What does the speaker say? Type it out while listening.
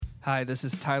Hi, this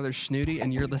is Tyler Schnuty,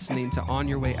 and you're listening to On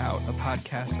Your Way Out, a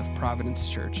podcast of Providence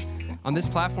Church. On this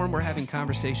platform, we're having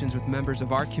conversations with members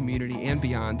of our community and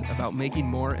beyond about making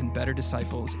more and better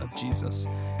disciples of Jesus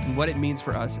and what it means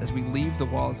for us as we leave the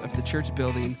walls of the church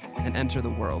building and enter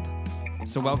the world.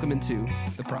 So welcome into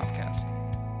the Profcast.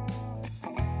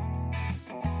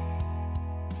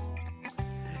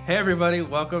 Hey, everybody.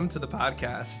 Welcome to the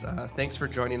podcast. Thanks for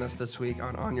joining us this week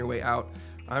on Your Way Out.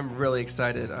 I'm really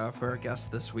excited for our guest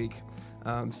this week.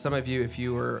 Some of you, if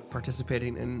you were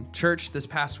participating in church this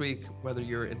past week, whether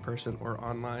you're in person or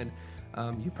online,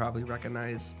 you probably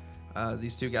recognize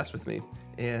these two guests with me.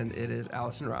 And it is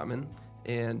Allison Rotman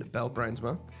and Belle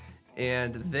Bruinsma.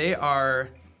 And they are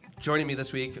joining me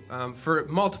this week for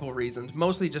multiple reasons,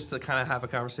 mostly just to kind of have a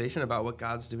conversation about what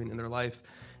God's doing in their life.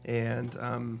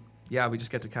 And we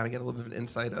just get to kind of get a little bit of an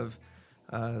insight of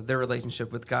their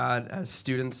relationship with God as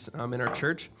students in our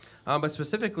church. But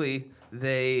specifically,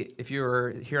 if you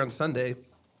were here on Sunday,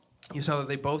 you saw that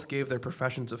they both gave their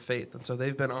professions of faith. And so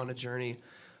they've been on a journey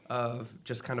of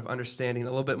just kind of understanding a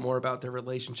little bit more about their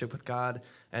relationship with God.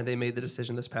 And they made the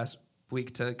decision this past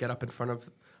week to get up in front of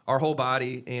our whole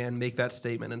body and make that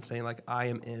statement and saying, like, I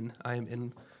am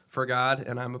in for God,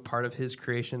 and I'm a part of his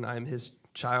creation. I'm his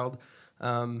child.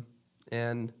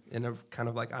 And in a kind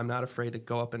of like, I'm not afraid to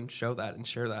go up and show that and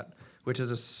share that, which is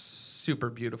a super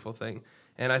beautiful thing.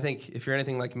 And I think if you're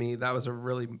anything like me, that was a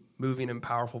really moving and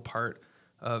powerful part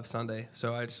of Sunday.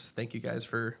 So I just thank you guys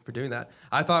for doing that.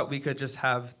 I thought we could just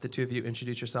have the two of you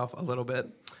introduce yourself a little bit.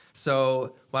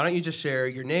 So why don't you just share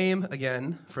your name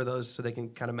again for those so they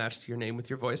can kind of match your name with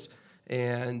your voice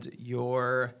and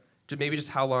maybe just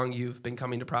how long you've been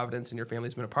coming to Providence and your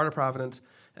family's been a part of Providence.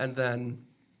 And then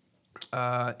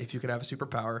if you could have a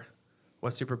superpower,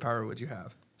 what superpower would you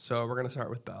have? So we're going to start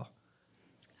with Belle.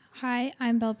 Hi,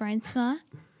 I'm Belle Bruinsma.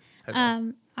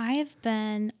 I have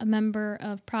been a member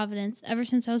of Providence ever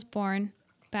since I was born,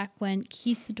 back when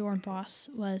Keith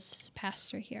Dornbos was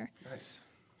pastor here. Nice.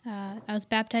 I was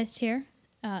baptized here.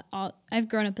 I've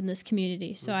grown up in this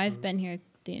community, so I've been here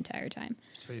the entire time.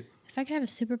 Sweet. If I could have a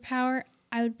superpower,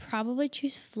 I would probably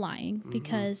choose flying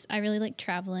because I really like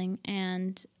traveling,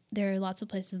 and there are lots of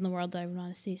places in the world that I would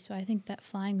want to see. So I think that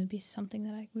flying would be something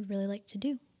that I would really like to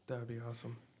do. That would be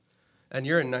awesome. And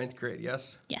you're in 9th grade,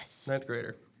 yes? Yes. 9th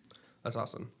grader. That's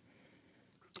awesome.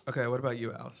 Okay, what about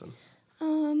you, Allison?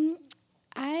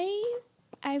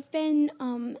 I've been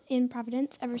in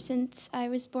Providence ever since I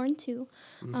was born too.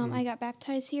 I got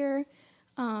baptized here.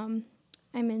 I'm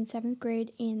in 7th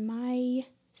grade, and my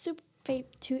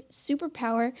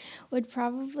superpower would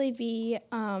probably be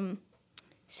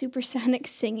supersonic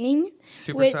singing.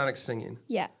 Supersonic singing.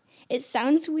 Yeah. It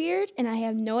sounds weird, and I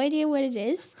have no idea what it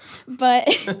is, but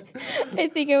I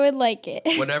think I would like it.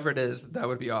 Whatever it is, that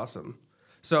would be awesome.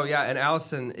 So, yeah, and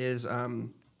Allison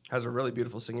has a really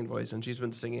beautiful singing voice, and she's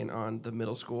been singing on the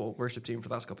middle school worship team for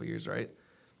the last couple of years, right?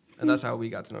 And that's how we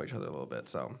got to know each other a little bit,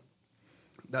 so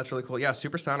that's really cool. Yeah,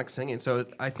 supersonic singing. So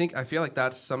I feel like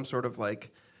that's some sort of,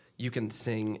 like, you can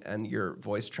sing and your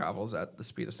voice travels at the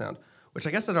speed of sound, which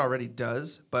I guess it already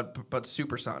does, but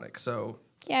supersonic, so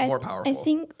more powerful. I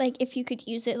think, like, if you could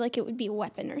use it, like, it would be a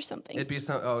weapon or something. It'd be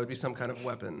some kind of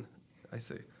weapon. I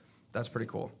see. That's pretty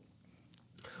cool.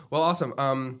 Well,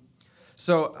 awesome.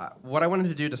 So what I wanted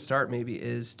to do to start maybe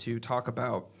is to talk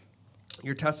about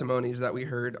your testimonies that we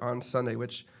heard on Sunday,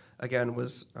 which, again,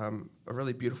 was a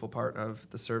really beautiful part of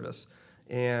the service.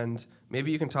 And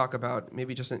maybe you can talk about,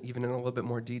 maybe just even in a little bit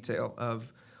more detail,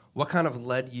 of what kind of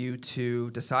led you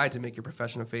to decide to make your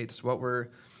profession of faith. So what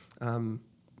were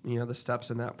the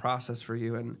steps in that process for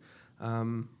you, and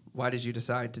why did you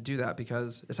decide to do that?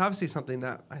 Because it's obviously something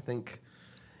that I think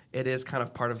it is kind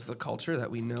of part of the culture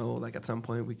that we know, like, at some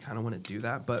point we kind of want to do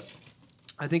that. But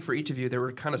I think for each of you, there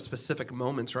were kind of specific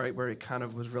moments, right, where it kind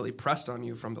of was really pressed on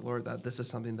you from the Lord that this is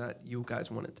something that you guys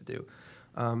wanted to do.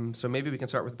 So maybe we can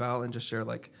start with Belle and just share,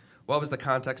 like, what was the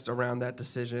context around that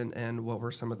decision and what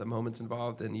were some of the moments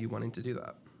involved in you wanting to do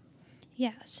that?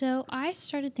 Yeah, so I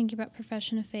started thinking about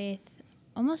profession of faith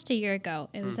almost a year ago.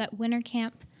 It was at winter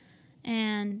camp,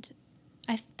 and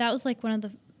that was like one of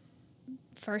the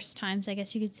first times, I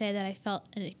guess you could say, that I felt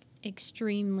an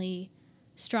extremely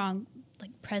strong,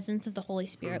 like, presence of the Holy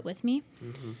Spirit with me.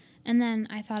 And then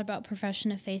I thought about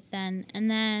profession of faith then, and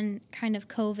then kind of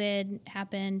COVID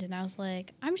happened, and I was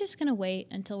like, I'm just going to wait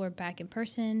until we're back in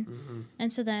person.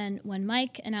 And so then when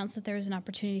Mike announced that there was an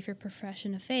opportunity for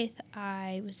profession of faith,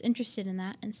 I was interested in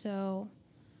that, and so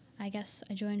I guess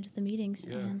I joined the meetings,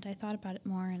 and I thought about it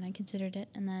more, and I considered it,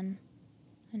 and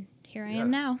here I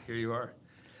am now. Here you are.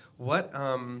 What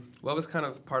was kind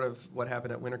of part of what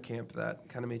happened at winter camp that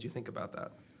kind of made you think about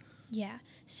that? Yeah.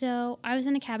 So I was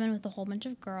in a cabin with a whole bunch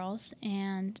of girls,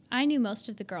 and I knew most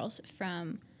of the girls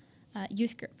from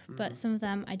youth group, but some of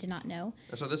them I did not know.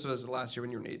 And so this was last year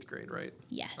when you were in 8th grade, right?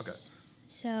 Yes. Okay.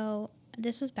 So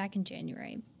this was back in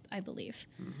January, I believe.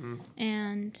 Mm-hmm.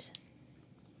 And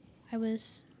I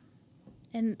was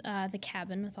in the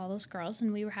cabin with all those girls,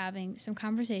 and we were having some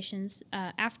conversations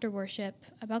after worship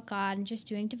about God and just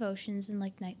doing devotions and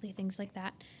like nightly things like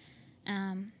that.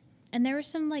 And there were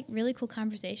some like really cool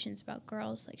conversations about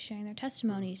girls like sharing their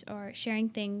testimonies or sharing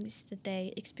things that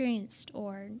they experienced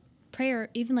or prayer,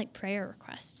 even like prayer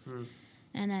requests,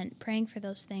 and then praying for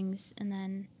those things. And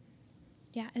then,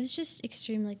 yeah, it was just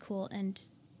extremely cool. And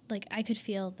like I could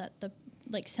feel that the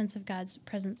like sense of God's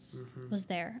presence was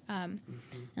there. And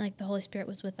like the Holy Spirit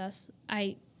was with us.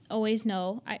 I always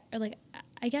know,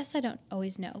 I guess I don't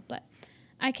always know, but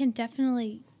I can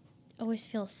definitely always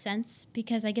feel a sense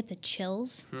because I get the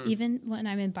chills even when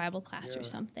I'm in Bible class or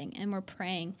something and we're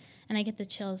praying and I get the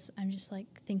chills. I'm just like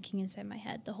thinking inside my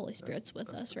head, the Holy Spirit's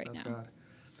with us right now. God.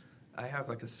 I have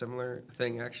like a similar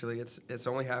thing actually. It's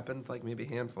only happened like maybe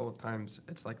a handful of times.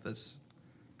 It's like this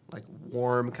like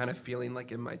warm kind of feeling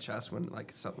like in my chest when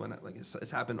like something like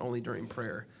it's happened only during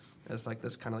prayer. It's like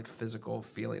this kind of like physical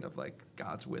feeling of like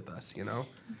God's with us, you know?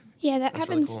 Yeah, That's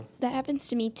happens. really cool. That happens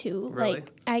to me too. Really?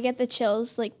 Like I get the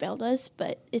chills like Bill does,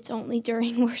 but it's only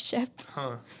during worship.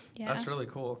 Huh. Yeah. That's really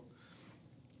cool.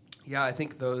 Yeah, I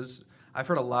think I've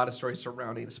heard a lot of stories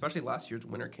surrounding, especially last year's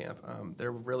winter camp.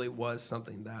 There really was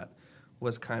something that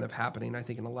was kind of happening, I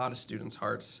think, in a lot of students'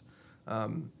 hearts,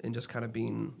 and just kind of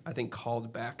being, I think,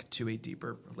 called back to a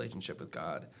deeper relationship with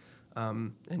God.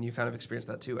 And you kind of experienced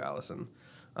that too, Allison.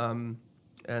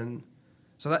 And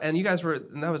so and you guys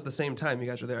and that was the same time you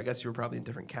guys were there. I guess you were probably in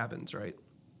different cabins, right?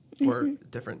 Or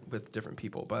different with different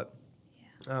people. But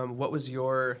what was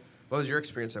your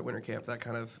experience at winter camp that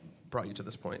kind of brought you to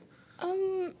this point?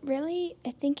 Really,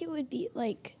 I think it would be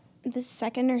like the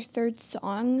second or third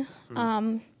song.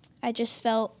 I just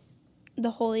felt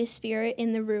the Holy Spirit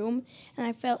in the room, and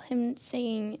I felt him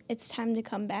saying, "It's time to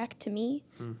come back to me."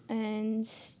 And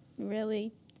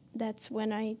really, that's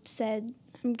when I said,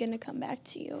 "I'm gonna come back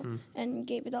to you," and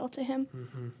gave it all to him.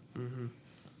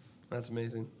 That's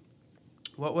amazing.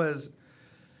 What has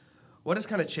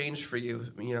kind of changed for you,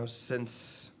 you know,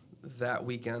 since that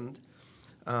weekend?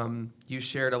 You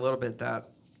shared a little bit that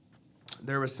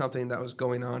there was something that was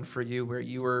going on for you where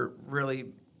you were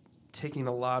really taking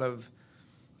a lot of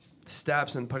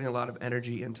steps and putting a lot of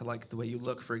energy into like the way you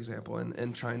look, for example,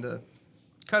 and trying to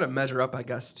kind of measure up, I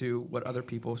guess, to what other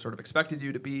people sort of expected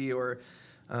you to be, or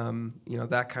you know,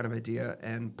 that kind of idea.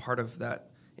 And part of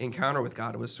that encounter with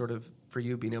God was sort of for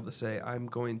you being able to say, I'm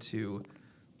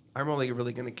only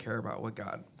really going to care about what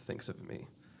God thinks of me.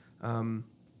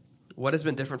 What has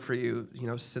been different for you, you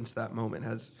know, since that moment?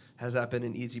 Has that been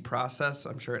an easy process?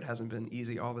 I'm sure it hasn't been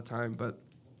easy all the time, but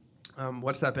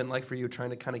what's that been like for you, trying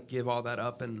to kind of give all that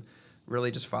up and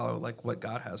really just follow like what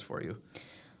God has for you?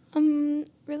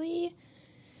 Really,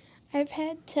 I've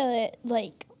had to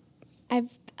like,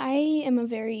 I am a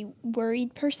very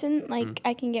worried person. Like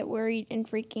I can get worried and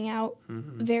freaking out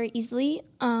very easily.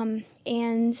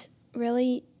 And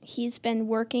really, he's been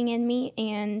working in me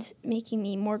and making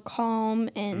me more calm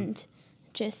and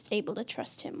just able to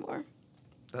trust him more.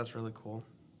 That's really cool.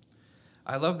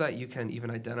 I love that you can even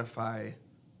identify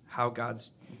how God's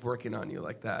working on you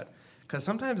like that. Because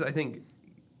sometimes I think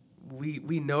we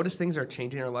notice things are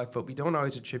changing in our life, but we don't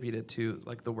always attribute it to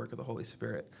like the work of the Holy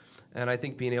Spirit. And I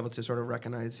think being able to sort of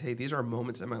recognize, hey, these are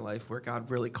moments in my life where God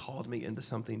really called me into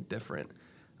something different.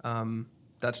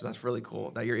 That's really cool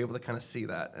that you're able to kind of see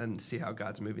that and see how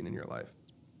God's moving in your life.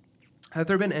 Have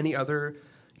there been any other,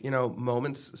 you know,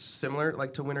 moments similar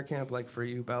like to winter camp? Like for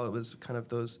you, Belle, it was kind of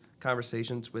those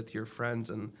conversations with your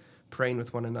friends and praying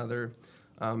with one another.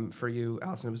 For you,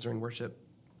 Allison, it was during worship.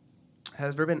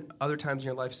 Has there been other times in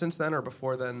your life since then or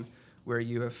before then where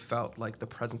you have felt like the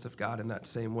presence of God in that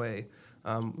same way?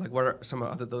 Like what are some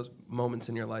of those moments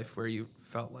in your life where you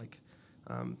felt like,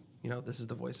 you know, this is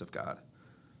the voice of God?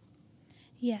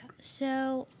 Yeah.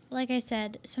 So, like I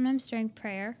said, sometimes during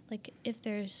prayer, like if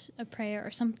there's a prayer or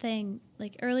something,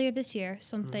 like earlier this year,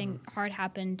 something hard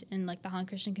happened in like the Holland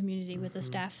Christian community with a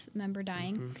staff member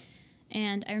dying.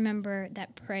 And I remember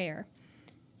that prayer.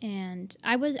 And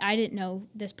I didn't know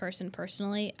this person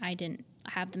personally. I didn't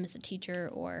have them as a teacher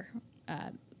or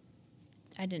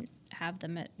I didn't have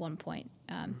them at one point.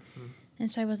 And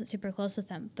so I wasn't super close with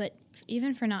them. But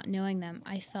even for not knowing them,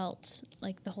 I felt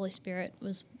like the Holy Spirit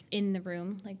was in the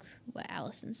room, like what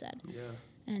Allison said. Yeah.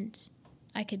 And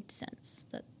I could sense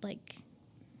that, like,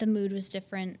 the mood was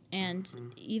different. And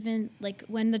even like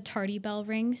when the tardy bell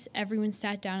rings, everyone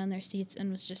sat down in their seats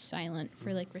and was just silent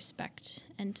for like respect.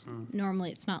 And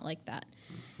normally it's not like that.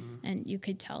 And you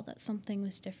could tell that something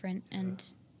was different. And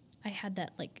I had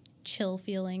that like chill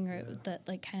feeling, or that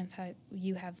like kind of how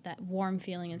you have that warm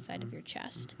feeling inside of your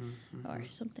chest or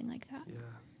something like that. Yeah,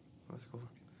 that's cool.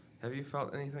 Have you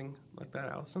felt anything like that,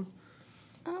 Allison?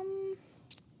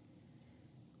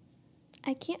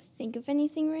 I can't think of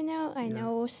anything right now. I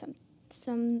know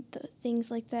some things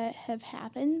like that have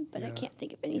happened, but I can't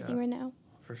think of anything right now.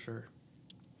 For sure.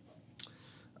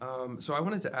 So I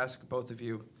wanted to ask both of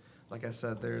you, like I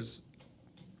said, there's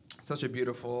such a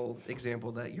beautiful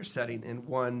example that you're setting in,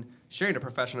 one, sharing a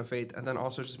profession of faith, and then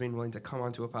also just being willing to come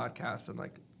onto a podcast and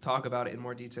like talk about it in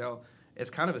more detail. It's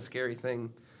kind of a scary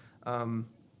thing,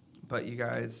 but you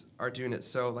guys are doing it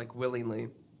so like willingly.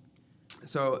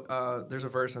 So there's a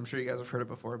verse, I'm sure you guys have heard it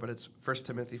before, but it's 1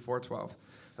 Timothy 4:12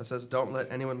 that says, "Don't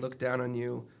let anyone look down on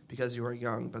you because you are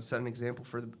young, but set an example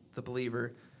for the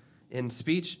believer in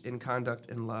speech, in conduct,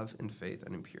 in love, in faith,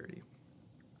 and in purity."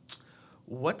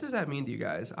 What does that mean to you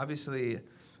guys? Obviously,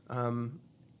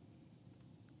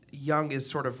 young is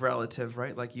sort of relative,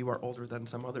 right? Like you are older than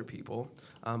some other people,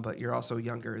 but you're also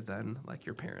younger than like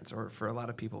your parents, or for a lot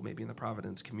of people, maybe in the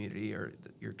Providence community or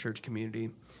your church community.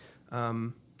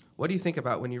 What do you think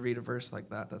about when you read a verse like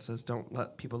that that says, "Don't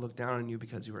let people look down on you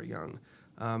because you are young"?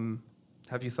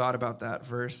 Have you thought about that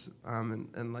verse,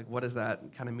 and like what does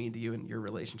that kind of mean to you in your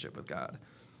relationship with God?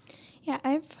 Yeah,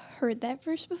 I've heard that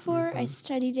verse before. I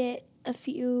studied it a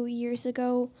few years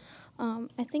ago.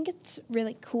 I think it's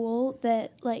really cool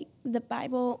that like the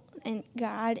Bible and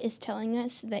God is telling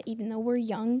us that even though we're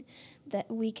young,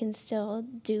 that we can still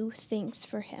do things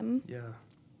for Him.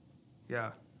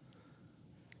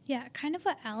 Yeah, kind of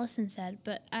what Allison said,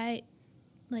 but I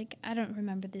don't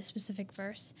remember the specific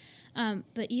verse.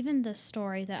 But even the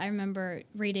story that I remember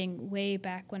reading way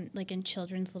back when, like in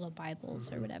children's little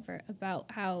Bibles or whatever,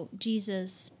 about how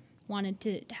Jesus wanted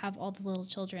to have all the little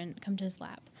children come to his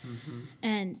lap.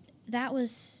 And that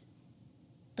was,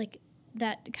 like,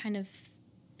 that kind of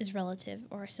is relative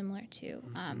or similar to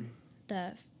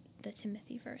the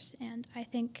Timothy verse. And I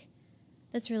think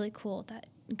that's really cool that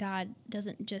God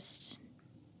doesn't just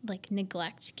like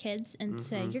neglect kids and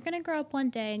say you're going to grow up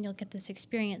one day and you'll get this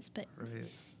experience, but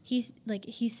he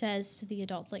says to the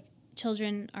adults, like,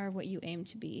 children are what you aim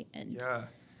to be, and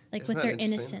like Isn't with that their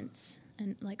innocence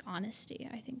and like honesty.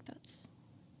 I think that's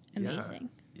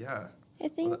amazing. I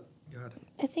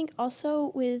think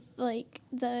also with like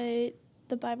the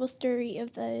Bible story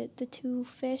of the 2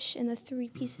 fish and the 3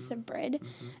 pieces of bread,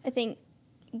 I think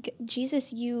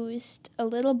Jesus used a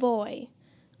little boy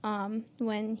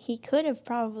when he could have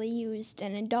probably used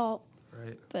an adult,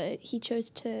 but he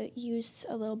chose to use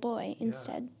a little boy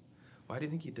instead. Why do you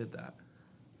think he did that?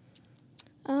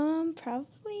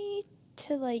 Probably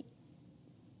to like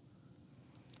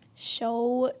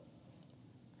show.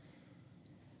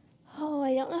 Oh,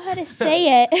 I don't know how to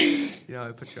say it.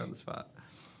 I put you on the spot.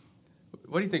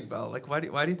 What do you think, Belle? Like, why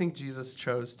do you think Jesus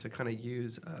chose to kind of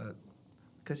use?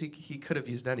 Because he could have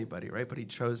used anybody, right? But he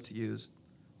chose to use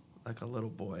like a little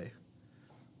boy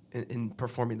in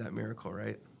performing that miracle,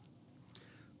 right?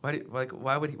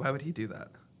 Why would he do that?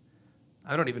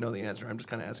 I don't even know the answer. I'm just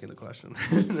kind of asking the question.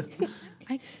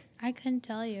 I couldn't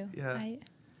tell you.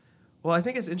 Well, I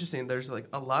think it's interesting. There's like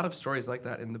a lot of stories like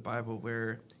that in the Bible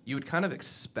where you would kind of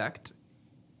expect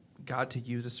God to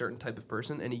use a certain type of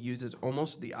person, and he uses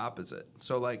almost the opposite.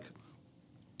 So like,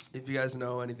 if you guys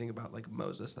know anything about like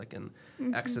Moses, like in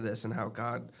Exodus, and how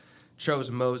God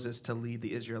chose Moses to lead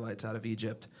the Israelites out of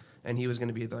Egypt, and he was going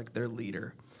to be like their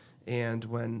leader. And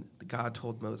when God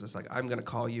told Moses, like, I'm going to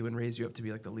call you and raise you up to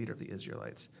be like the leader of the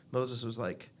Israelites, Moses was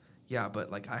like, yeah, but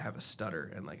like I have a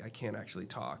stutter and like I can't actually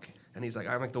talk. And he's like,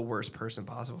 I'm like the worst person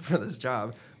possible for this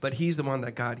job. But he's the one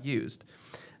that God used.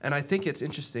 And I think it's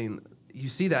interesting. You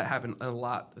see that happen a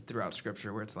lot throughout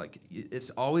Scripture, where it's like, it's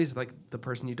always like the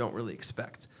person you don't really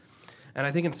expect. And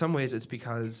I think in some ways it's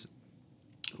because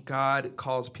God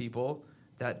calls people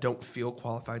that don't feel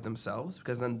qualified themselves,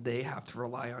 because then they have to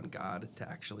rely on God to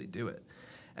actually do it.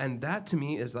 And that to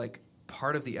me is like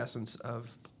part of the essence of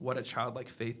what a childlike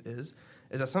faith is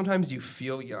that sometimes you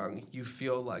feel young, you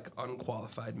feel like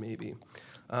unqualified maybe.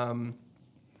 I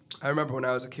remember when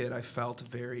I was a kid, I felt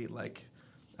very like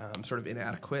sort of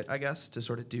inadequate, I guess, to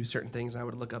sort of do certain things. I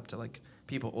would look up to like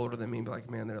people older than me and be like,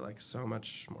 man, they're like so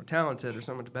much more talented or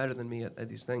so much better than me at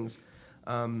these things.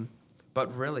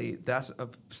 But really, that's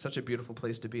such a beautiful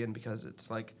place to be in, because it's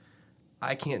like,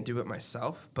 I can't do it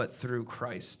myself, but through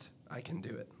Christ, I can do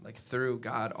it. Like, through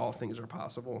God, all things are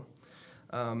possible.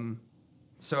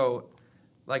 So,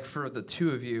 like for the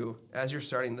two of you, as you're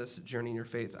starting this journey in your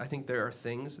faith, I think there are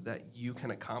things that you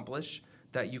can accomplish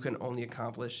that you can only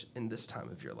accomplish in this time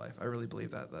of your life. I really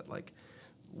believe that like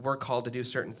we're called to do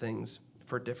certain things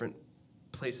for different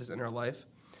places in our life,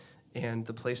 and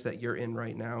the place that you're in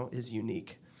right now is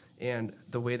unique. And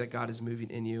the way that God is moving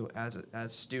in you as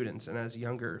students and as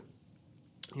younger,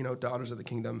 daughters of the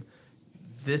kingdom,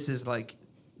 this is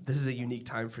a unique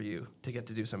time for you to get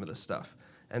to do some of this stuff.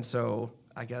 And so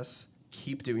I guess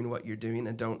keep doing what you're doing,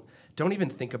 and don't even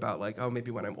think about like, oh,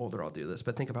 maybe when I'm older I'll do this,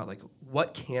 but think about like,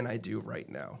 what can I do right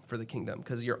now for the kingdom?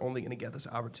 Because you're only going to get this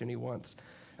opportunity once.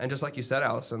 And just like you said,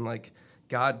 Allison, like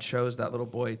God chose that little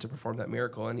boy to perform that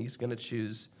miracle, and he's going to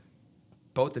choose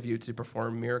both of you to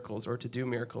perform miracles or to do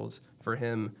miracles for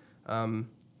him. And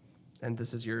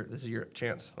this is your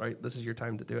chance, right? This is your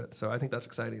time to do it. So I think that's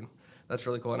exciting. That's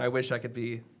really cool. And I wish I could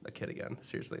be a kid again,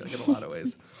 seriously, like in a lot of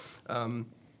ways.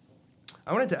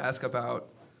 I wanted to ask about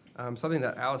something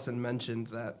that Allison mentioned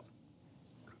that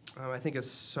I think is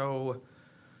so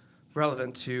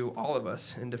relevant to all of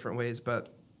us in different ways.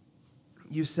 But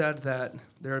you said that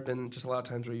there have been just a lot of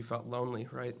times where you felt lonely,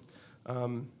 right? Where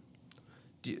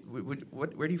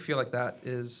do you feel like that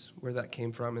is, where that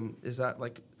came from? And is that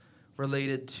like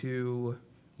related to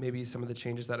maybe some of the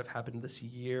changes that have happened this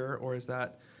year, or is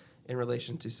that in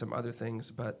relation to some other things?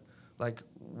 But like,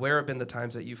 where have been the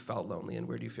times that you felt lonely, and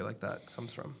where do you feel like that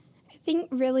comes from? I think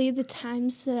really the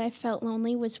times that I felt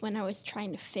lonely was when I was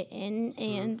trying to fit in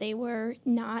and they were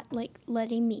not like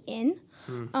letting me in.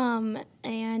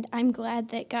 And I'm glad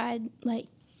that God like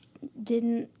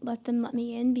didn't let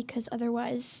me in, because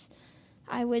otherwise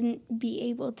I wouldn't be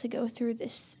able to go through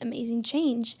this amazing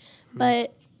change.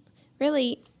 But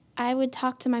really, I would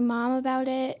talk to my mom about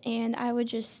it, and I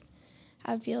would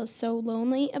feel so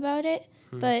lonely about it.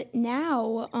 But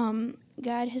now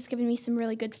God has given me some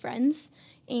really good friends,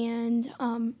 and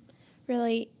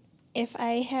really, if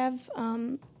I have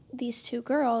these two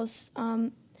girls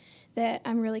that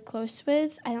I'm really close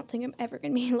with, I don't think I'm ever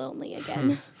going to be lonely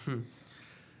again.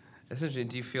 Essentially,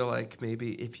 do you feel like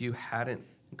maybe if you hadn't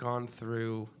gone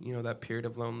through, that period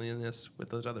of loneliness with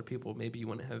those other people, maybe you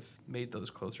wouldn't have made those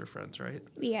closer friends, right?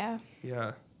 Yeah.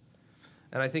 Yeah.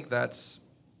 And I think that's,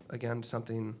 again,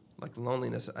 something like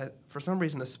loneliness. For some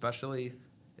reason, especially,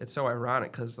 it's so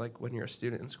ironic because, like, when you're a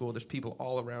student in school, there's people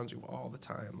all around you all the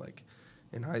time. Like,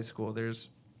 in high school, there's,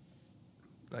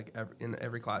 like, in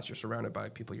every class, you're surrounded by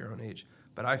people your own age.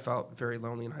 But I felt very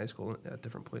lonely in high school at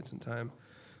different points in time.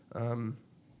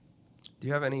 Do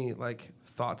you have any, like,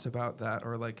 thoughts about that?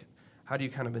 Or, like, how do you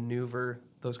kind of maneuver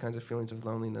those kinds of feelings of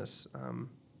loneliness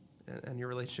and your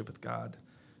relationship with God?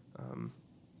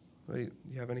 Do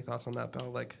you have any thoughts on that, Belle?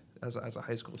 Like, as a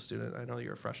high school student, I know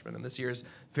you're a freshman, and this year is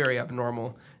very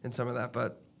abnormal in some of that.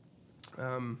 But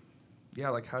yeah,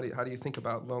 like how do you think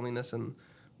about loneliness, and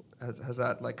has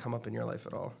that like come up in your life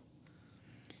at all?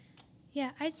 Yeah,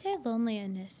 I'd say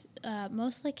loneliness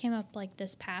mostly came up like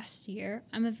this past year.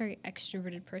 I'm a very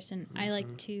extroverted person. I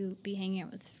like to be hanging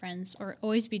out with friends or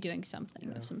always be doing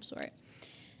something of some sort.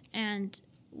 And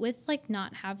with like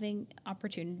not having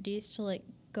opportunities to like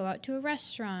go out to a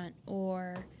restaurant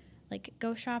or like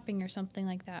go shopping or something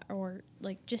like that, or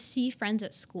like just see friends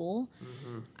at school,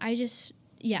 I just,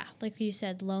 like you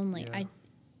said, lonely. Yeah.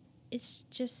 It's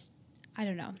just, I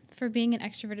don't know, for being an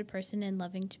extroverted person and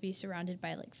loving to be surrounded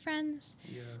by like friends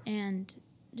and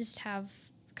just have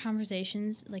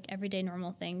conversations, like everyday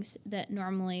normal things that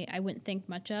normally I wouldn't think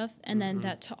much of, and then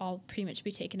that to all pretty much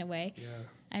be taken away.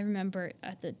 I remember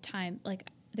at the time, like,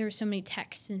 there were so many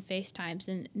texts and FaceTimes,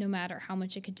 and no matter how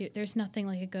much it could do, there's nothing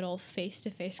like a good old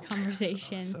face-to-face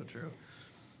conversation. So true.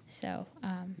 So,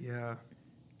 Yeah.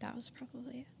 that was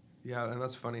probably it. Yeah, and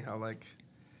that's funny how, like,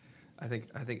 I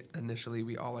think initially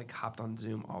we all, like, hopped on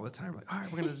Zoom all the time. Like, all right,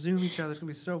 we're going to Zoom each other. It's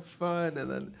going to be so fun. And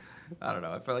then, I don't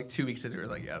know, for like 2 weeks into it, we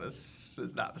were like, yeah, this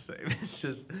is not the same. It's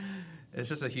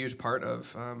just a huge part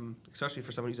of, especially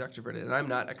for someone who's extroverted. And I'm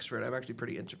not extroverted. I'm actually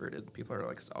pretty introverted. People are,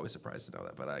 like, always surprised to know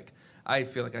that. But, like, I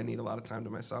feel like I need a lot of time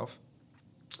to myself.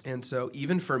 And so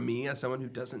even for me, as someone who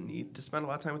doesn't need to spend a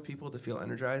lot of time with people to feel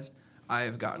energized, I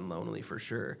have gotten lonely for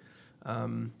sure.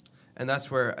 And that's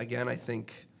where, again, I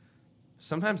think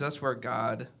sometimes that's where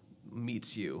God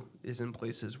meets you, is in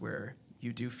places where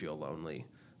you do feel lonely.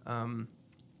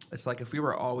 It's like if we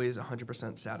were always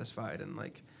 100% satisfied and,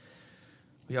 like,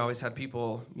 we always had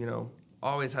people,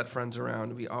 always had friends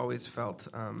around, we always felt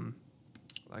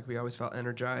like we always felt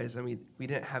energized, and we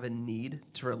didn't have a need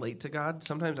to relate to God.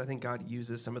 Sometimes I think God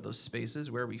uses some of those spaces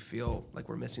where we feel like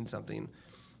we're missing something,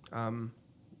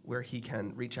 where he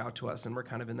can reach out to us, and we're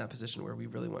kind of in that position where we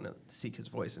really want to seek his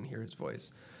voice and hear his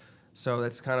voice. So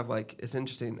that's kind of like, it's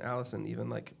interesting, Allison, even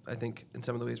like, I think in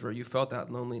some of the ways where you felt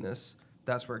that loneliness,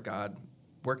 that's where God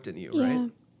worked in you, right?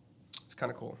 It's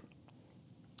kind of cool.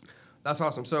 That's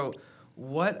awesome. So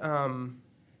what, I'm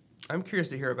curious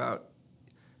to hear about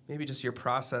maybe just your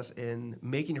process in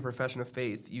making your profession of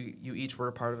faith. You each were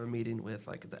a part of a meeting with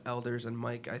like the elders and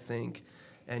Mike, I think,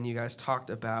 and you guys talked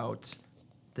about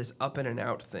this up in and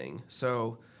out thing.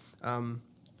 So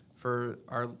for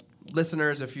our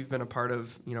listeners, if you've been a part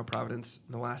of Providence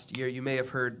in the last year, you may have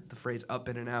heard the phrase up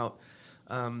in and out.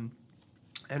 And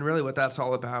really what that's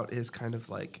all about is kind of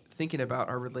like thinking about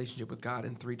our relationship with God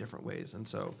in three different ways. And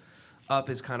so up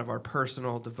is kind of our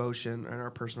personal devotion and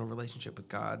our personal relationship with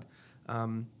God.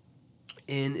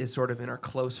 In is sort of in our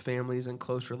close families and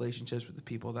close relationships with the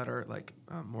people that are like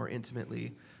more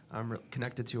intimately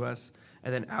connected to us.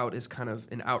 And then out is kind of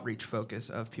an outreach focus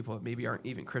of people that maybe aren't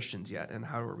even Christians yet, and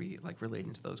how are we like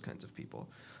relating to those kinds of people.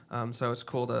 So it's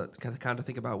cool to kind of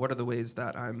think about what are the ways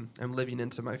that I'm living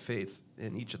into my faith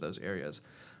in each of those areas.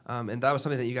 And that was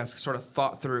something that you guys sort of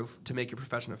thought through to make your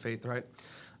profession of faith, right?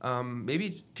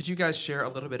 Maybe could you guys share a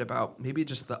little bit about maybe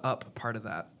just the up part of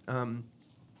that?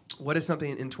 What is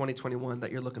something in 2021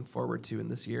 that you're looking forward to in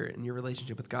this year in your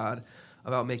relationship with God,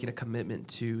 about making a commitment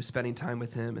to spending time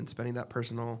with Him and spending that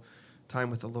personal time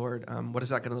with the Lord? What is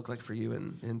that going to look like for you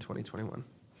in 2021?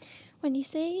 When you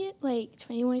say like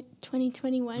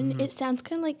 2021, it sounds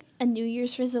kind of like a New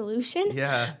Year's resolution.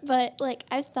 Yeah. But like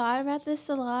I've thought about this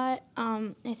a lot.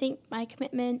 I think my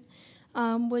commitment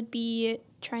would be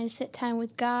trying to sit time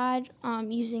with God,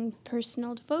 using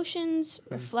personal devotions,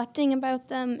 reflecting about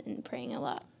them, and praying a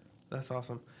lot. That's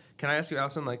awesome. Can I ask you,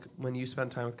 Allison, like when you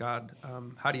spend time with God,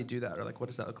 how do you do that? Or like what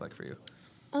does that look like for you?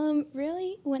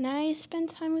 Really, when I spend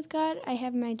time with God, I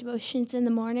have my devotions in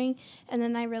the morning, and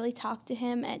then I really talk to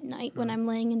Him at night when I'm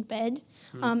laying in bed,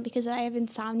 because I have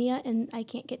insomnia and I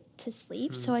can't get to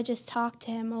sleep, so I just talk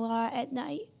to Him a lot at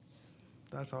night.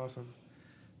 That's awesome.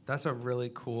 That's a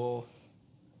really cool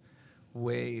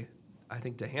way, I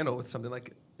think, to handle with something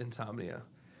like insomnia,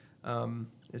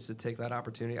 is to take that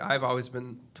opportunity. I've always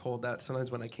been told that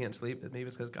sometimes when I can't sleep, maybe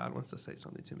it's because God wants to say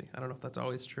something to me. I don't know if that's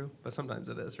always true, but sometimes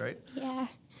it is, right? Yeah.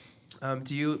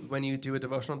 Do you, when you do a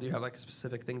devotional, do you have like a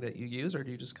specific thing that you use, or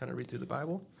do you just kind of read through the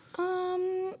Bible?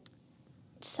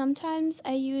 Sometimes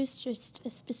I use just a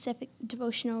specific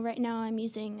devotional. Right now I'm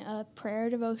using a prayer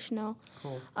devotional.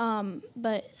 Cool.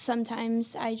 But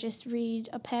sometimes I just read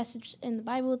a passage in the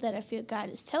Bible that I feel God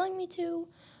is telling me to.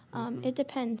 It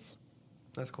depends.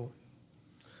 That's cool.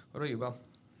 What about you, Belle?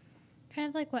 Kind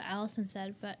of like what Allison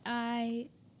said, but I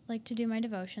like to do my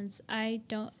devotions.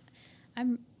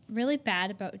 I'm really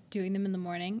bad about doing them in the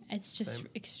morning. It's just Same.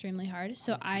 extremely hard.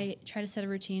 So I try to set a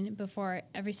routine before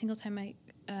every single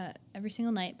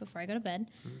night before I go to bed.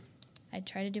 I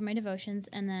try to do my devotions,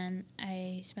 and then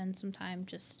I spend some time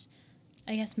just,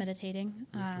 I guess, meditating,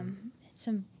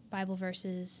 some Bible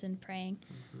verses and praying,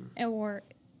 or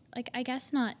like, I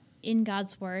guess not in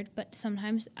God's word, but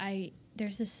sometimes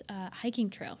there's this hiking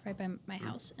trail right by my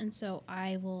house, and so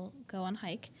I will go on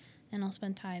hike, and I'll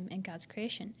spend time in God's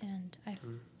creation, and I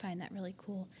find that really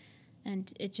cool,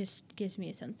 and it just gives me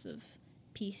a sense of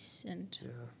peace and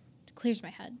clears my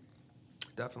head.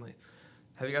 Definitely.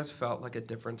 Have you guys felt like a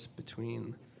difference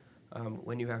between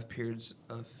when you have periods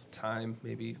of time,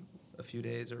 maybe a few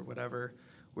days or whatever,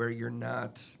 where you're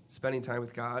not spending time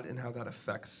with God, and how that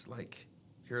affects like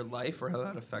your life, or how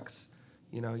that affects,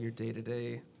 your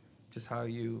day-to-day, just how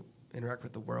you interact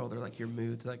with the world, or like your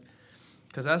moods, like,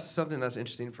 because that's something that's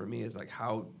interesting for me, is like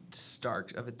how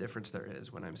stark of a difference there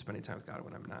is when I'm spending time with God and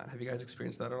when I'm not. Have you guys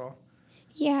experienced that at all?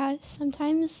 Yeah,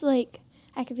 sometimes like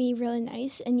I could be really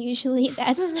nice, and usually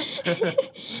that's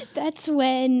that's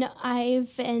when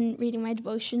I've been reading my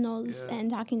devotionals and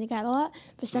talking to God a lot.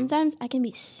 But sometimes I can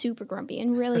be super grumpy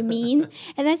and really mean,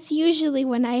 and that's usually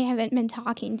when I haven't been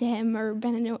talking to Him or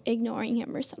been ignoring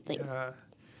Him or something. Yeah,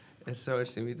 it's so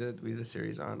interesting. We did a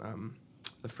series on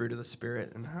the fruit of the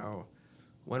Spirit, and how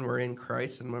when we're in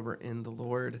Christ and when we're in the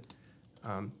Lord,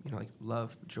 like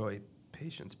love, joy,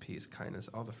 patience, peace, kindness,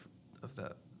 all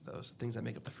those things that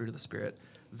make up the fruit of the Spirit,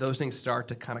 those things start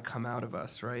to kind of come out of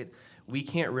us, right? We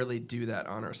can't really do that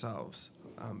on ourselves,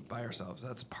 by ourselves.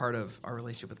 That's part of our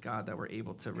relationship with God, that we're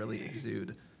able to really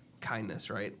exude kindness,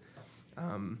 right?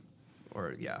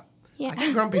 Yeah. I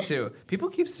get grumpy too. People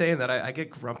keep saying that I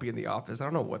get grumpy in the office. I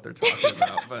don't know what they're talking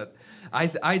about, but I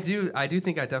do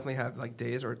think I definitely have like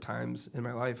days or times in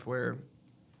my life where,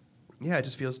 it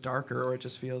just feels darker, or it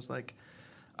just feels like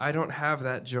I don't have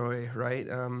that joy, right?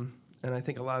 And I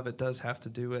think a lot of it does have to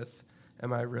do with,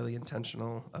 am I really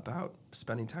intentional about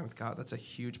spending time with God? That's a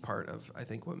huge part of, I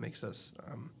think, what makes us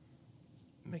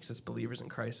makes us believers in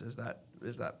Christ is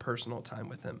that personal time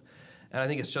with him. And I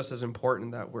think it's just as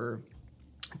important that we're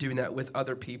doing that with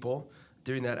other people,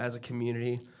 doing that as a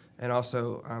community, and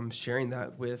also sharing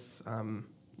that with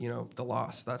the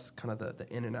lost. That's kind of the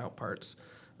in and out parts.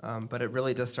 But it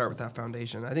really does start with that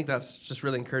foundation. I think that's just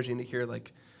really encouraging to hear,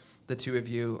 like, the two of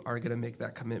you are going to make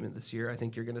that commitment this year. I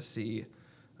think you're going to see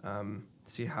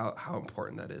how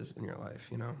important that is in your life,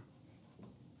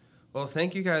 Well,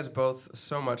 thank you guys both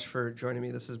so much for joining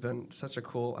me. This has been such a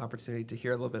cool opportunity to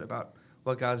hear a little bit about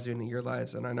what God's doing in your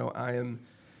lives. And I know I am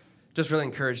just really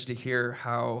encouraged to hear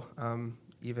how,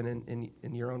 even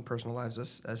in your own personal lives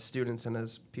as students and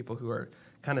as people who are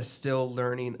kind of still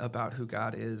learning about who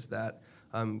God is, that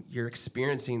you're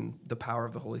experiencing the power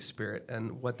of the Holy Spirit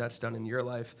and what that's done in your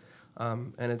life.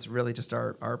 And it's really just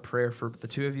our prayer for the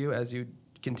two of you as you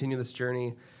continue this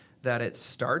journey, that it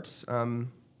starts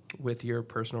with your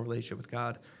personal relationship with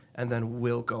God, and then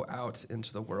will go out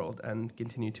into the world and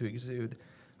continue to exude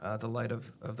the light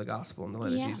of the gospel and the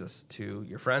light of Jesus to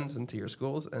your friends and to your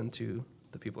schools and to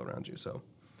the people around you. So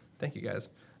thank you, guys.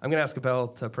 I'm going to ask Abel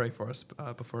to pray for us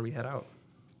before we head out.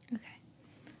 Okay.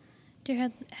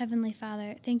 Dear Heavenly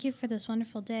Father, thank you for this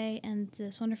wonderful day and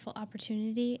this wonderful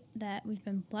opportunity that we've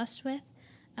been blessed with.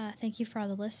 Thank you for all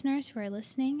the listeners who are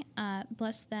listening.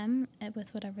 Bless them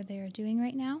with whatever they are doing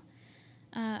right now.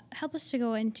 Help us to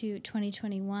go into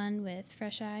 2021 with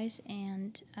fresh eyes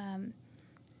and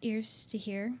ears to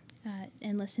hear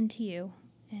and listen to you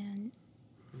and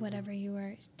whatever you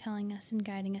are telling us and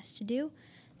guiding us to do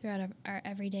throughout our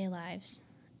everyday lives.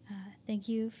 Thank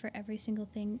you for every single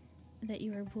thing that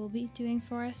you will be doing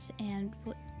for us and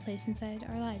place inside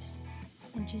our lives.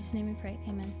 In Jesus' name we pray.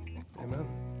 Amen. Amen.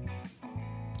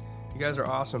 You guys are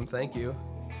awesome. Thank you.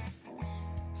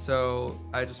 So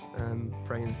I just am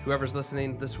praying whoever's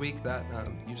listening this week that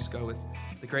you just go with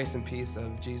the grace and peace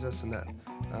of Jesus, and that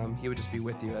he would just be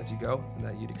with you as you go, and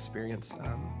that you'd experience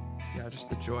just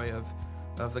the joy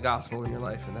of the gospel in your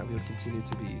life, and that we would continue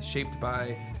to be shaped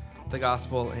by the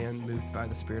gospel and moved by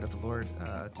the Spirit of the Lord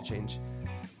to change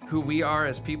who we are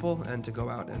as people and to go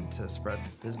out and to spread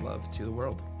his love to the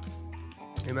world.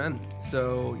 Amen.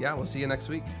 So we'll see you next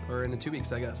week, or in 2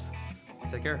 weeks, I guess.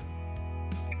 Take care.